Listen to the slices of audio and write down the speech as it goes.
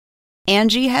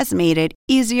Angie has made it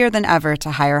easier than ever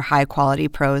to hire high-quality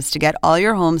pros to get all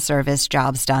your home service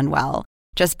jobs done well.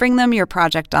 Just bring them your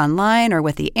project online or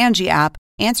with the Angie app,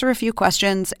 answer a few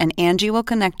questions, and Angie will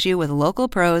connect you with local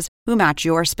pros who match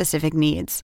your specific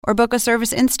needs. Or book a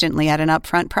service instantly at an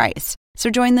upfront price. So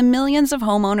join the millions of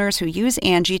homeowners who use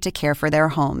Angie to care for their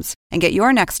homes and get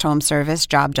your next home service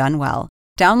job done well.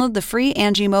 Download the free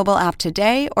Angie mobile app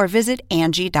today or visit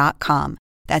Angie.com.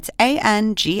 That's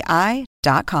ANGI.com.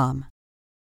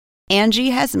 Angie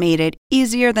has made it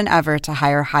easier than ever to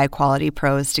hire high-quality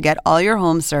pros to get all your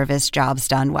home service jobs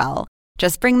done well.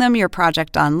 Just bring them your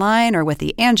project online or with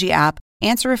the Angie app,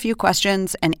 answer a few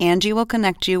questions, and Angie will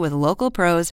connect you with local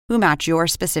pros who match your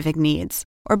specific needs.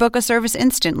 Or book a service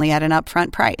instantly at an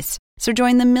upfront price. So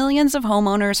join the millions of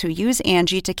homeowners who use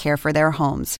Angie to care for their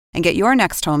homes and get your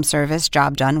next home service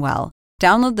job done well.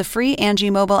 Download the free Angie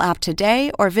mobile app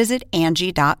today or visit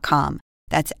Angie.com.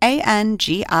 That's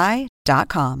ANGI.com.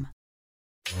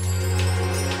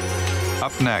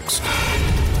 Up next,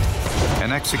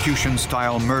 an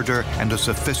execution-style murder and a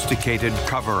sophisticated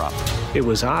cover-up. It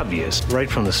was obvious right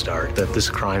from the start that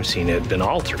this crime scene had been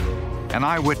altered. An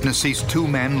eyewitness sees two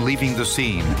men leaving the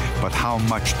scene, but how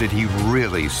much did he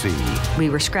really see? We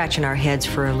were scratching our heads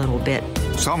for a little bit.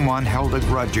 Someone held a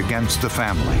grudge against the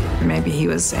family. Maybe he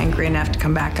was angry enough to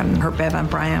come back and hurt Bev and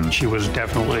Brian. She was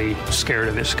definitely scared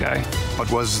of this guy.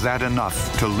 But was that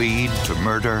enough to lead to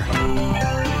murder?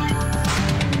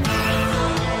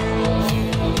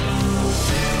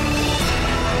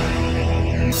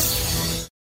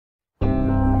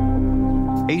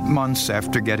 Eight months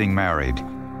after getting married,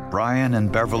 Brian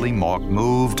and Beverly Mauck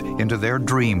moved into their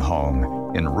dream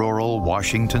home in rural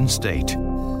Washington state.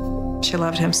 She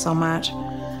loved him so much.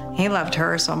 He loved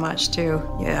her so much, too.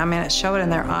 Yeah, I mean, it showed in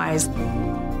their eyes.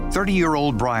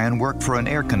 30-year-old Brian worked for an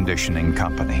air conditioning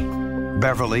company.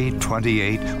 Beverly,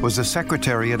 28, was a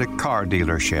secretary at a car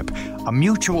dealership. A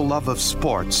mutual love of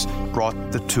sports brought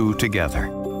the two together.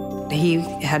 He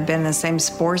had been in the same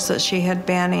sports that she had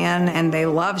been in, and they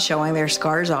loved showing their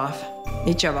scars off,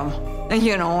 each of them.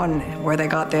 You know, and where they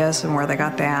got this and where they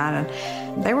got that.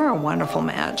 And they were a wonderful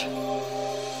match.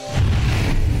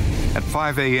 At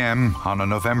 5 a.m. on a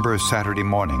November Saturday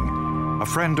morning, a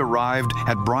friend arrived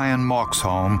at Brian Mauck's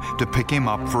home to pick him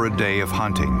up for a day of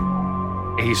hunting.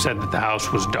 He said that the house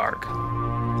was dark,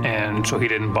 and so he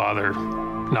didn't bother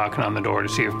knocking on the door to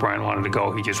see if Brian wanted to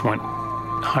go. He just went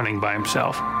hunting by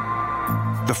himself.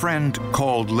 The friend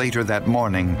called later that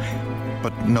morning,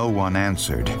 but no one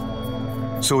answered.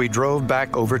 So he drove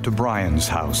back over to Brian's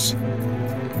house.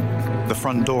 The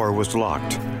front door was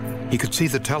locked. He could see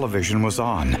the television was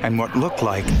on and what looked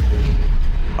like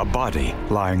a body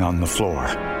lying on the floor.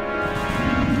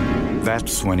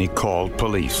 That's when he called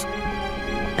police.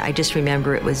 I just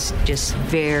remember it was just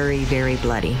very, very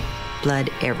bloody. Blood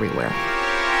everywhere.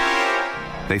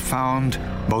 They found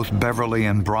both Beverly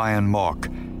and Brian Mauck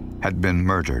had been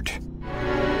murdered.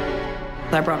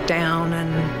 I broke down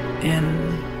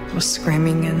and was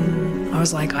screaming, and I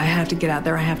was like, I have to get out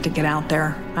there, I have to get out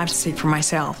there. I have to see for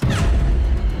myself.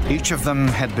 Each of them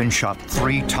had been shot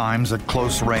 3 times at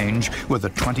close range with a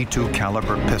 .22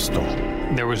 caliber pistol.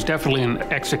 There was definitely an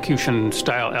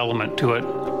execution-style element to it.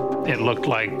 It looked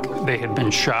like they had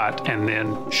been shot and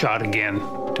then shot again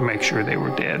to make sure they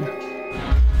were dead.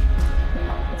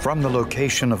 From the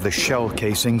location of the shell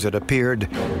casings, it appeared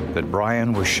that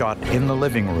Brian was shot in the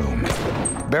living room.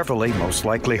 Beverly most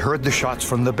likely heard the shots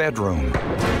from the bedroom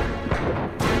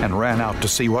and ran out to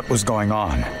see what was going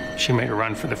on. She made a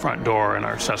run for the front door, and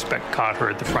our suspect caught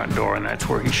her at the front door, and that's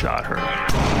where he shot her.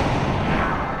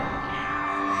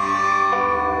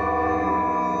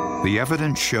 The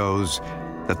evidence shows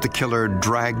that the killer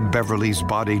dragged Beverly's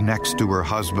body next to her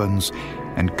husband's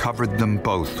and covered them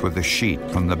both with a sheet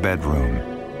from the bedroom.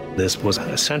 This was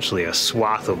essentially a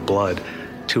swath of blood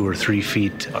 2 or 3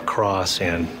 feet across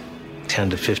and 10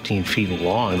 to 15 feet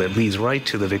long that leads right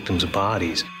to the victims'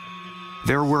 bodies.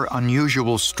 There were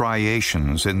unusual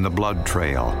striations in the blood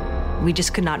trail. We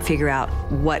just could not figure out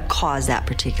what caused that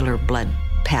particular blood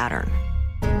pattern.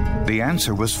 The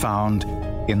answer was found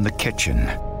in the kitchen.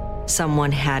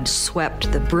 Someone had swept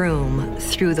the broom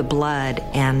through the blood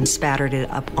and spattered it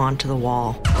up onto the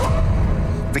wall.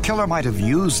 The killer might have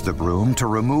used the broom to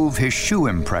remove his shoe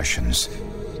impressions.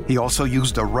 He also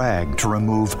used a rag to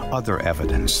remove other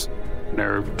evidence.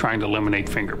 They're trying to eliminate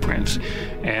fingerprints.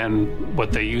 And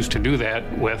what they used to do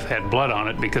that with had blood on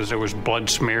it because there was blood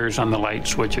smears on the light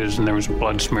switches and there was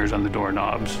blood smears on the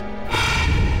doorknobs.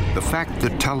 The fact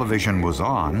that television was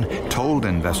on told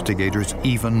investigators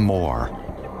even more.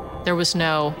 There was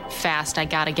no fast, I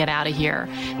gotta get out of here.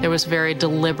 There was very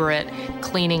deliberate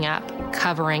cleaning up,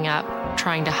 covering up,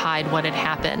 trying to hide what had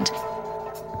happened.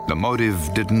 The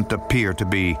motive didn't appear to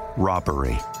be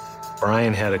robbery.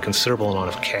 Brian had a considerable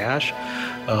amount of cash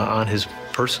on his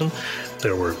person.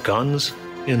 There were guns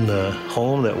in the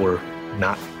home that were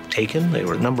not taken. There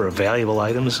were a number of valuable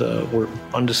items were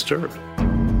undisturbed.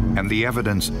 And the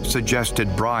evidence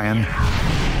suggested Brian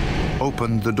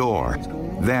opened the door,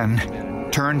 then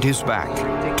turned his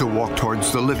back to walk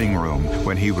towards the living room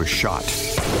when he was shot.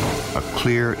 A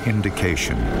clear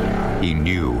indication he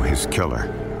knew his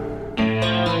killer.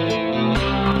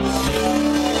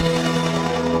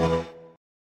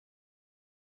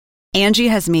 Angie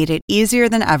has made it easier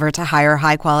than ever to hire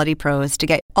high-quality pros to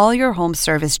get all your home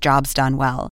service jobs done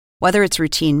well. Whether it's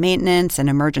routine maintenance, an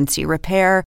emergency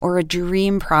repair, or a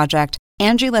dream project,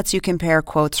 Angie lets you compare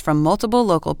quotes from multiple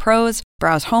local pros,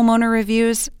 browse homeowner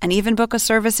reviews, and even book a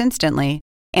service instantly.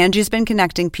 Angie's been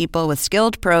connecting people with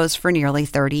skilled pros for nearly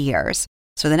 30 years.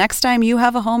 So the next time you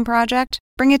have a home project,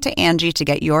 bring it to Angie to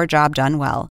get your job done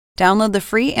well. Download the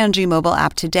free Angie mobile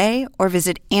app today or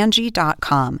visit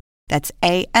Angie.com. That's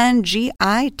ANGI.com.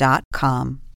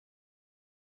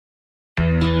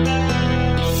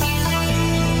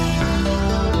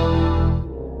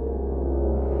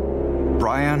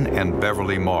 Brian and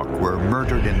Beverly Mock were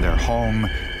murdered in their home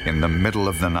in the middle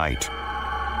of the night.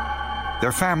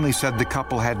 Their family said the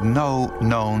couple had no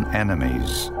known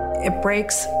enemies. It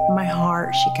breaks my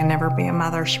heart. She can never be a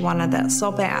mother. She wanted that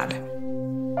so bad.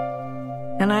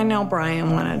 And I know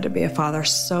Brian wanted to be a father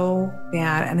so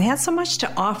bad, and they had so much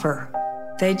to offer.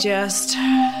 They just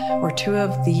were two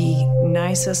of the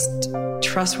nicest,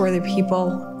 trustworthy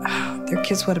people. Their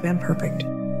kids would have been perfect.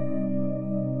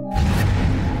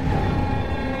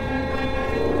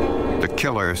 The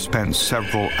killer spent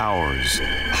several hours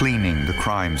cleaning the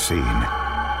crime scene.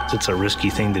 It's a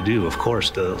risky thing to do, of course.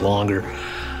 The longer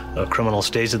a criminal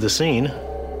stays at the scene,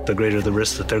 the greater the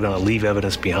risk that they're going to leave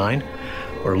evidence behind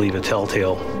or leave a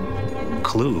telltale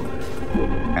clue.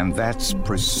 And that's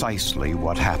precisely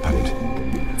what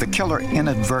happened. The killer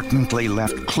inadvertently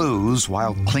left clues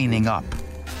while cleaning up.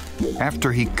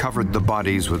 After he covered the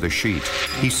bodies with a sheet,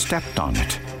 he stepped on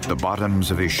it. The bottoms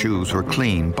of his shoes were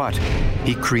clean, but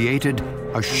he created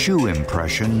a shoe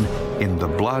impression in the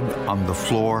blood on the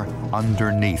floor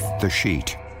underneath the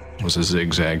sheet. It was a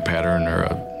zigzag pattern or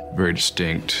a very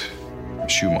distinct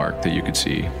shoe mark that you could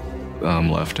see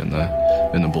left in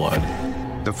the blood.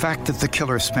 The fact that the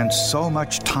killer spent so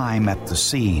much time at the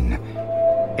scene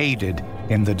aided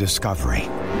in the discovery.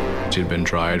 She'd been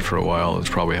dried for a while. It's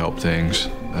probably helped things,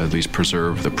 at least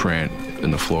preserve the print in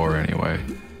the floor anyway.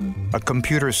 A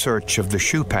computer search of the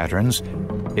shoe patterns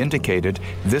indicated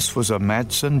this was a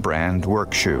Madsen brand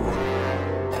work shoe.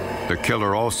 The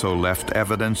killer also left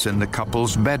evidence in the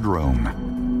couple's bedroom.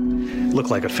 It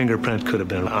looked like a fingerprint could have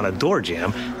been on a door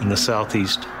jamb in the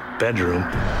southeast bedroom.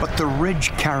 But the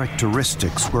ridge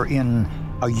characteristics were in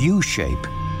a U shape,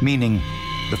 meaning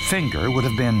the finger would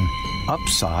have been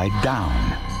upside down.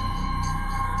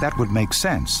 That would make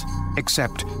sense,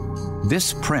 except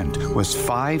this print was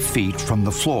 5 feet from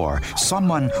the floor.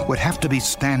 Someone would have to be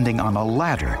standing on a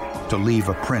ladder to leave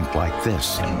a print like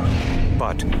this.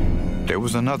 But there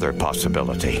was another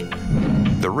possibility.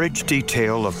 The ridge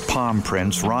detail of palm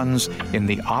prints runs in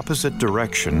the opposite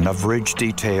direction of ridge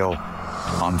detail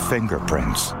on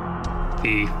fingerprints.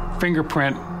 The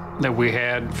fingerprint that we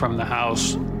had from the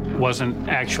house wasn't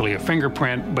actually a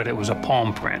fingerprint, but it was a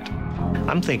palm print.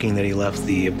 I'm thinking that he left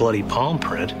the bloody palm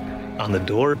print on the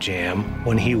door jamb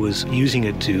when he was using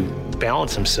it to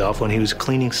balance himself when he was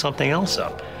cleaning something else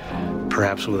up,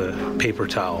 perhaps with a paper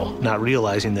towel, not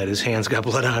realizing that his hands got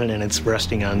blood on it and it's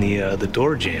resting on the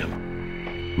door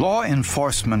jamb. Law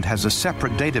enforcement has a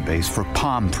separate database for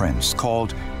palm prints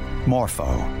called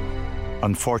Morpho.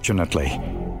 Unfortunately,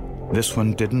 this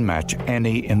one didn't match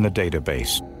any in the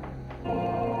database.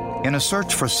 In a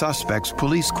search for suspects,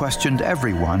 police questioned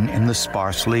everyone in the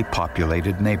sparsely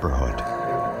populated neighborhood.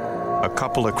 A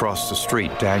couple across the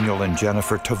street, Daniel and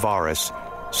Jennifer Tavares,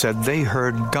 said they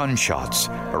heard gunshots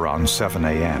around 7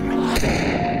 a.m.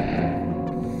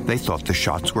 They thought the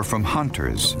shots were from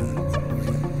hunters.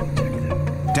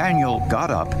 Daniel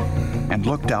got up and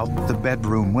looked out the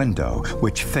bedroom window,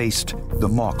 which faced the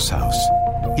Mauch's house.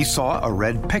 He saw a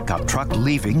red pickup truck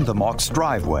leaving the Mauch's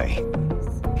driveway.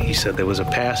 He said there was a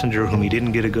passenger whom he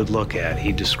didn't get a good look at.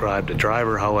 He described a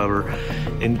driver, however,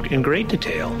 in great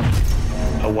detail.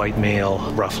 A white male,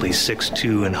 roughly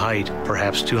 6'2" in height,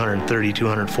 perhaps 230,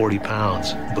 240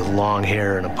 pounds, with long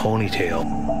hair and a ponytail.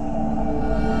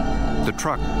 The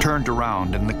truck turned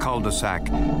around in the cul-de-sac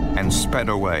and sped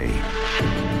away.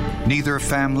 Neither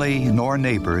family nor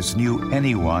neighbors knew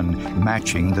anyone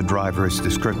matching the driver's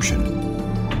description.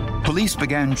 police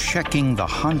began checking the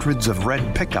hundreds of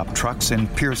red pickup trucks in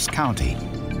Pierce County.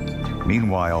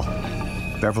 Meanwhile,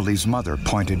 Beverly's mother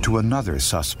pointed to another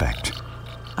suspect.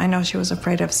 I know she was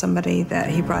afraid of somebody that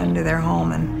he brought into their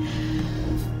home, and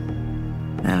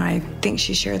I think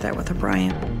she shared that with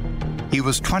O'Brien. He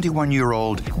was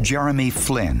 21-year-old Jeremy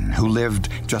Flynn, who lived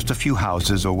just a few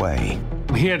houses away.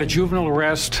 He had a juvenile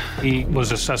arrest. He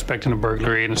was a suspect in a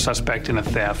burglary and a suspect in a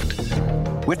theft.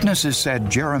 Witnesses said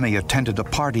Jeremy attended a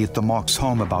party at the Mauchs'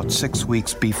 home about 6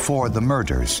 weeks before the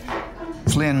murders.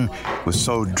 Flynn was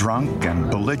so drunk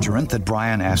and belligerent that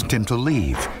Brian asked him to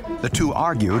leave. The two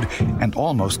argued and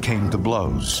almost came to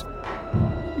blows.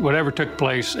 Whatever took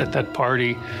place at that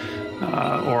party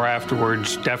or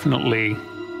afterwards definitely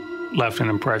left an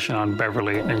impression on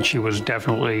Beverly, and she was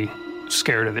definitely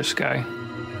scared of this guy.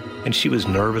 And she was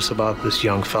nervous about this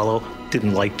young fellow,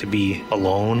 didn't like to be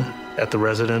alone at the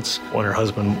residence when her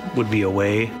husband would be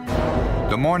away.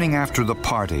 The morning after the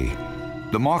party,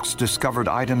 the Mauchs discovered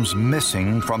items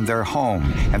missing from their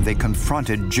home, and they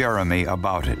confronted Jeremy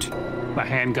about it. A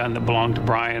handgun that belonged to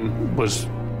Brian was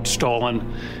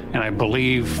stolen, and I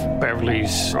believe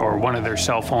Beverly's or one of their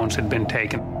cell phones had been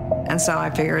taken. And so I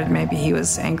figured maybe he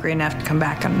was angry enough to come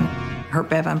back and hurt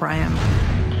Bev and Brian.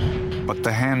 But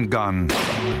the handgun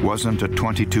wasn't a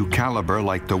 .22 caliber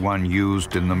like the one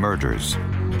used in the murders.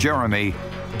 Jeremy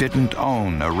didn't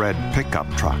own a red pickup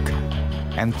truck,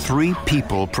 and 3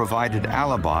 people provided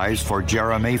alibis for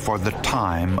Jeremy for the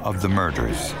time of the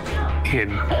murders. He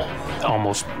had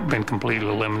almost been completely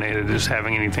eliminated as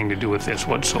having anything to do with this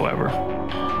whatsoever.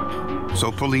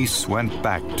 So police went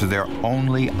back to their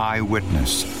only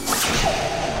eyewitness.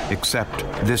 Except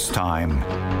this time,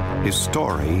 his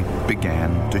story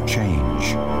began to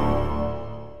change.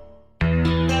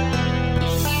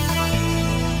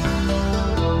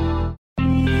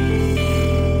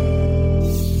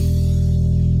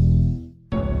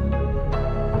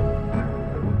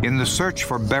 In the search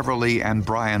for Beverly and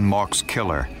Brian Mauch's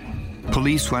killer,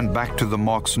 police went back to the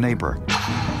Mauch's neighbor,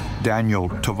 Daniel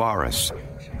Tavares,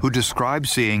 who described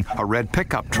seeing a red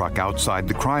pickup truck outside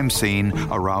the crime scene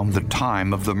around the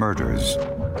time of the murders.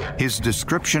 His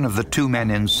description of the 2 men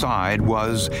inside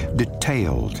was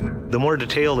detailed. The more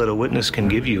detail that a witness can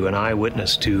give you, an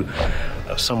eyewitness to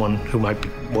someone who might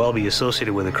well be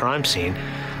associated with a crime scene,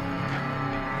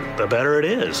 the better it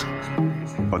is.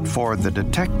 But for the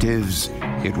detectives,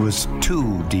 it was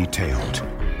too detailed.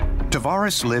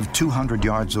 Tavares lived 200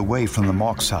 yards away from the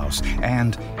Mauchs' house,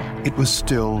 and it was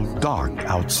still dark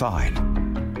outside.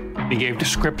 He gave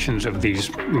descriptions of these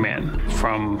men,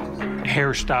 from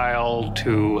hairstyle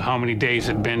to how many days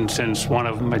it had been since one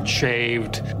of them had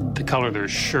shaved, the color of their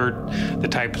shirt, the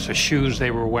types of shoes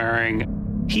they were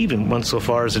wearing. He even went so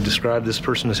far as to describe this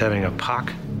person as having a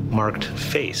pock-marked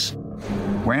face.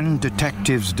 When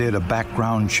detectives did a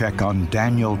background check on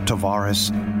Daniel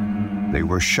Tavares, they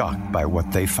were shocked by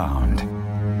what they found.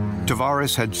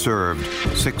 Tavares had served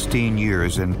 16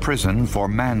 years in prison for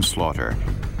manslaughter,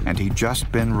 and he'd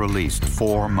just been released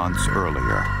 4 months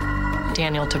earlier.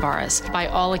 Daniel Tavares, by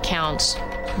all accounts,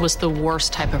 was the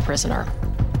worst type of prisoner.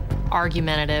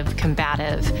 Argumentative,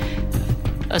 combative,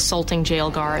 assaulting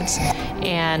jail guards,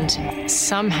 and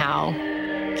somehow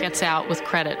gets out with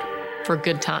credit for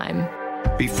good time.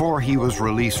 Before he was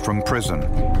released from prison,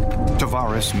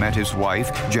 Tavares met his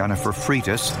wife, Jennifer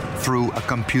Freitas, through a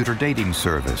computer dating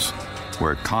service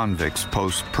where convicts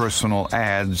post personal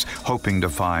ads hoping to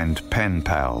find pen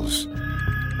pals.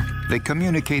 They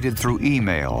communicated through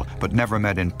email, but never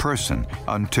met in person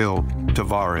until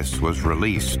Tavares was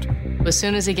released. As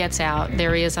soon as he gets out,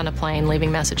 there he is on a plane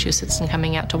leaving Massachusetts and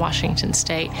coming out to Washington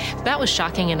State. That was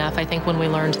shocking enough, I think, when we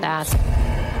learned that.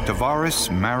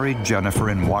 Tavares married Jennifer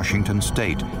in Washington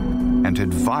State and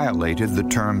had violated the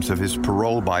terms of his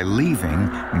parole by leaving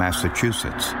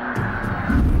Massachusetts.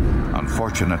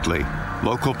 Unfortunately,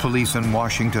 local police in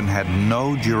Washington had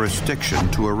no jurisdiction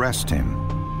to arrest him.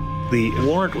 The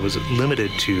warrant was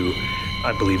limited to,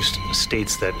 I believe,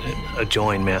 states that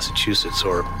adjoin Massachusetts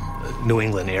or New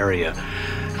England area.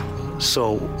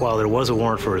 So while there was a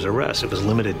warrant for his arrest, it was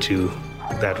limited to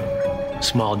that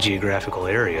small geographical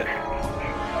area.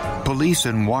 Police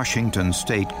in Washington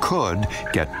State could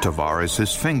get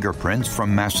Tavares' fingerprints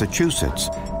from Massachusetts,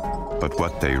 but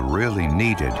what they really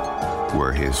needed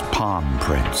were his palm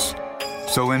prints.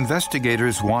 So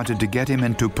investigators wanted to get him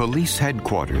into police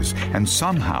headquarters and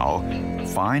somehow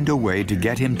find a way to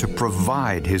get him to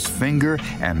provide his finger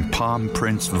and palm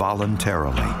prints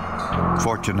voluntarily.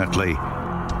 Fortunately,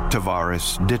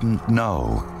 Tavares didn't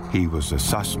know he was a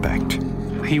suspect.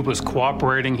 He was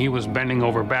cooperating. He was bending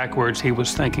over backwards. He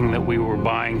was thinking that we were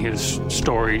buying his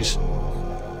stories.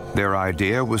 Their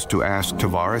idea was to ask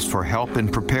Tavares for help in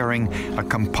preparing a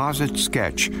composite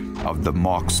sketch of the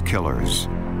Mox killers.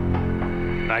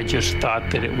 I just thought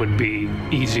that it would be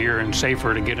easier and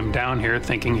safer to get him down here,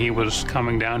 thinking he was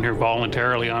coming down here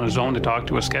voluntarily on his own to talk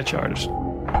to a sketch artist.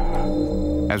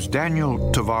 As Daniel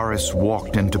Tavares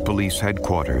walked into police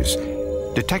headquarters,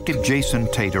 Detective Jason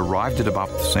Tate arrived at about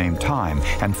the same time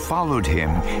and followed him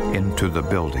into the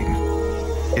building.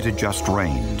 It had just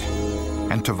rained,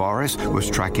 and Tavares was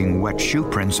tracking wet shoe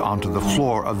prints onto the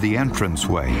floor of the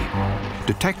entranceway.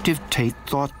 Detective Tate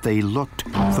thought they looked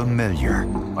familiar.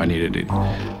 I needed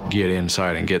to get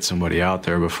inside and get somebody out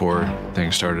there before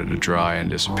things started to dry and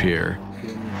disappear.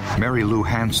 Mary Lou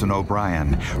Hanson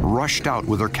O'Brien rushed out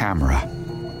with her camera.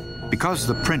 Because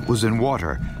the print was in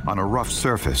water on a rough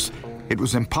surface, it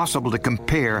was impossible to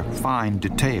compare fine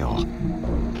detail.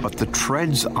 But the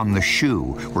treads on the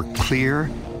shoe were clear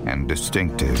and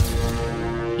distinctive.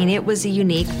 And it was a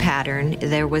unique pattern.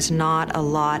 There was not a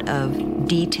lot of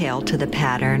detail to the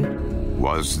pattern.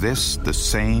 Was this the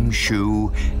same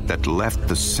shoe that left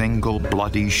the single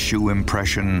bloody shoe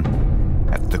impression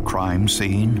at the crime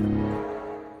scene?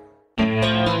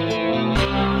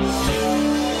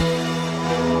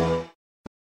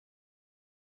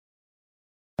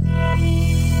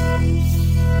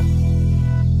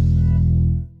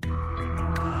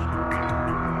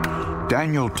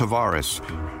 Daniel Tavares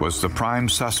was the prime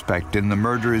suspect in the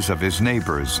murders of his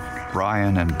neighbors,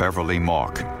 Brian and Beverly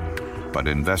Mock. But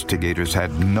investigators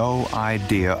had no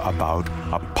idea about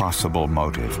a possible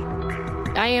motive.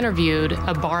 I interviewed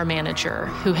a bar manager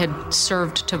who had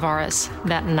served Tavares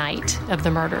that night of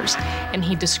the murders, and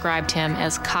he described him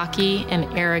as cocky and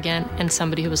arrogant and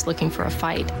somebody who was looking for a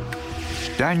fight.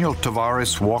 Daniel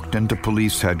Tavares walked into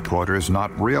police headquarters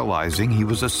not realizing he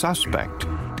was a suspect.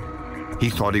 He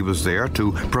thought he was there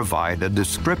to provide a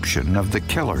description of the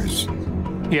killers.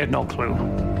 He had no clue.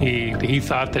 He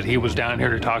thought that he was down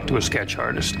here to talk to a sketch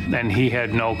artist, and he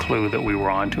had no clue that we were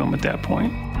on to him at that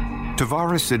point.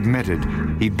 Tavares admitted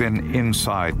he'd been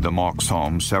inside the Mox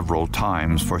home several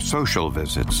times for social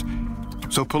visits.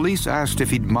 So police asked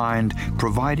if he'd mind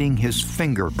providing his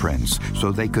fingerprints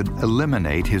so they could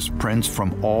eliminate his prints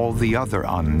from all the other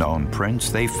unknown prints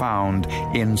they found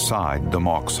inside the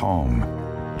Mox home.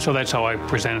 So that's how I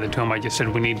presented it to him. I just said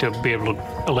we need to be able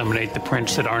to eliminate the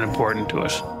prints that aren't important to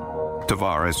us.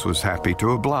 Tavares was happy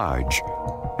to oblige,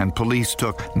 and police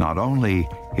took not only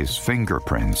his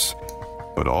fingerprints,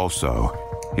 but also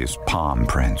his palm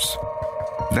prints.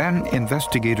 Then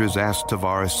investigators asked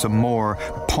Tavares some more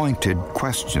pointed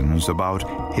questions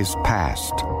about his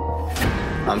past.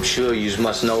 I'm sure you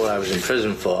must know what I was in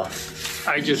prison for.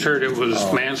 I just heard it was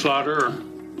manslaughter, or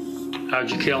how'd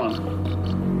you kill him?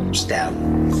 Stab.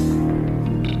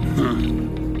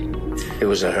 It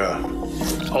was a her.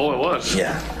 Oh, it was?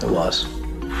 Yeah, it was.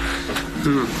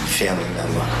 Family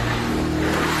member.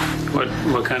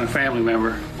 What kind of family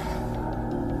member?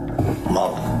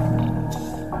 Mother.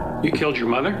 You killed your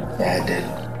mother? Yeah, I did.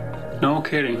 No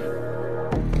kidding.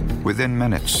 Within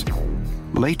minutes,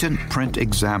 latent print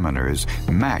examiners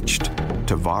matched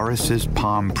Tavares's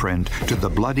palm print to the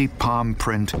bloody palm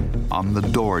print on the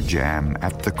door jamb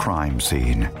at the crime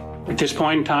scene. At this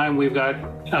point in time, we've got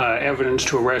evidence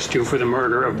to arrest you for the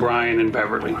murder of Brian and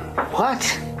Beverly.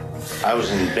 What? I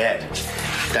was in bed.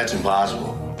 That's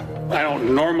impossible. I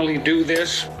don't normally do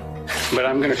this, but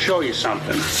I'm going to show you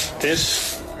something.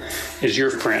 This is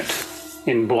your print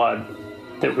in blood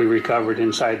that we recovered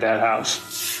inside that house.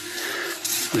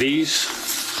 These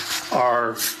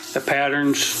are the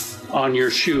patterns on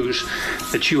your shoes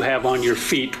that you have on your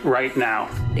feet right now.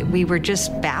 We were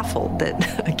just baffled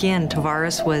that, again,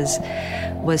 Tavares was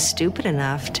stupid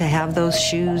enough to have those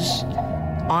shoes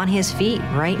on his feet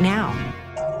right now.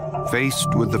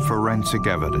 Faced with the forensic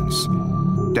evidence,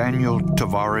 Daniel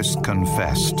Tavares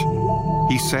confessed.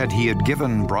 He said he had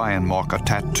given Brian Mock a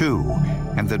tattoo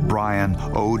and that Brian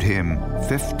owed him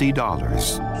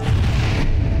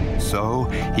 $50. So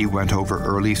he went over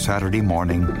early Saturday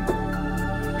morning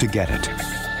to get it.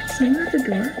 The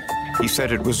door. He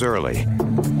said it was early.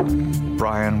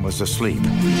 Brian was asleep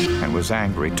and was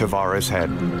angry Tavares had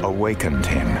awakened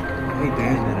him. Hey,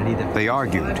 Dan, I need that. They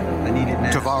argued. I need it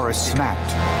now. Tavares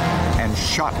snapped and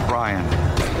shot Brian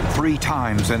 3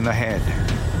 times in the head.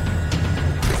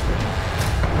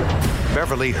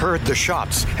 Beverly heard the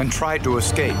shots and tried to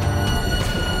escape.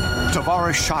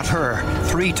 Tavares shot her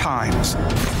 3 times.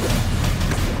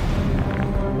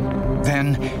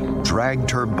 Then dragged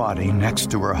her body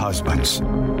next to her husband's.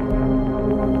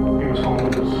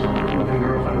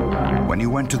 When he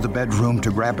went to the bedroom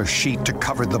to grab a sheet to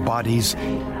cover the bodies,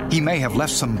 he may have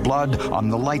left some blood on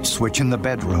the light switch in the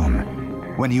bedroom.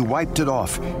 When he wiped it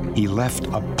off, he left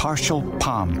a partial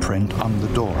palm print on the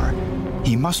door.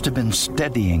 He must have been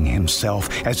steadying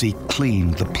himself as he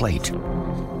cleaned the plate.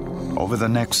 Over the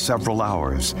next several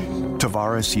hours,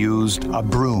 Tavares used a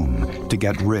broom to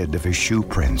get rid of his shoe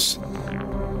prints.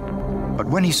 But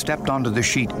when he stepped onto the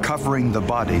sheet covering the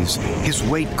bodies, his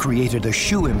weight created a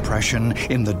shoe impression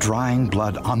in the drying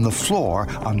blood on the floor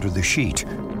under the sheet.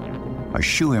 A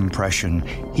shoe impression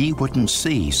he wouldn't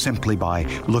see simply by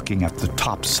looking at the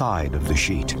top side of the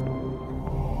sheet.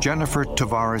 Jennifer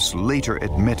Tavares later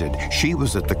admitted she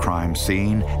was at the crime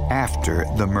scene after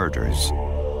the murders.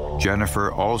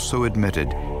 Jennifer also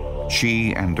admitted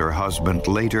she and her husband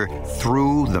later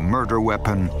threw the murder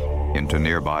weapon into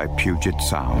nearby Puget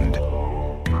Sound.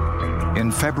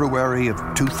 In February of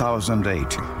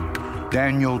 2008,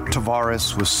 Daniel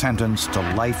Tavares was sentenced to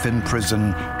life in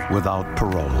prison without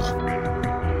parole.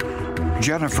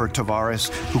 Jennifer Tavares,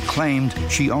 who claimed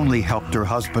she only helped her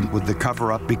husband with the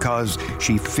cover-up because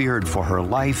she feared for her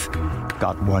life,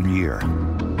 got 1 year.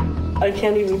 I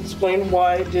can't even explain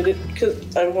why I did it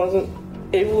because I wasn't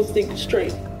able to think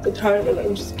straight at the time, and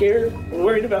I'm scared and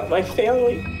worried about my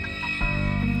family.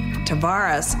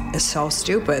 Tavares is so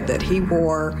stupid that he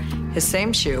wore his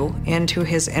same shoe into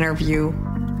his interview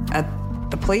at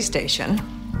the police station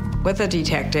with a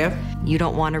detective. You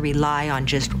don't want to rely on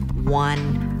just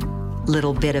one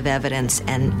little bit of evidence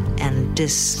and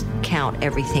discount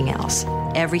everything else.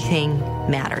 Everything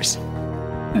matters.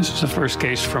 This is the first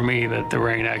case for me that the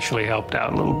rain actually helped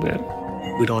out a little bit.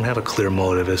 We don't have a clear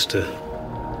motive as to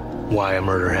why a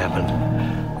murder happened.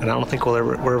 And I don't think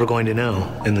we're ever going to know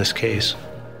in this case.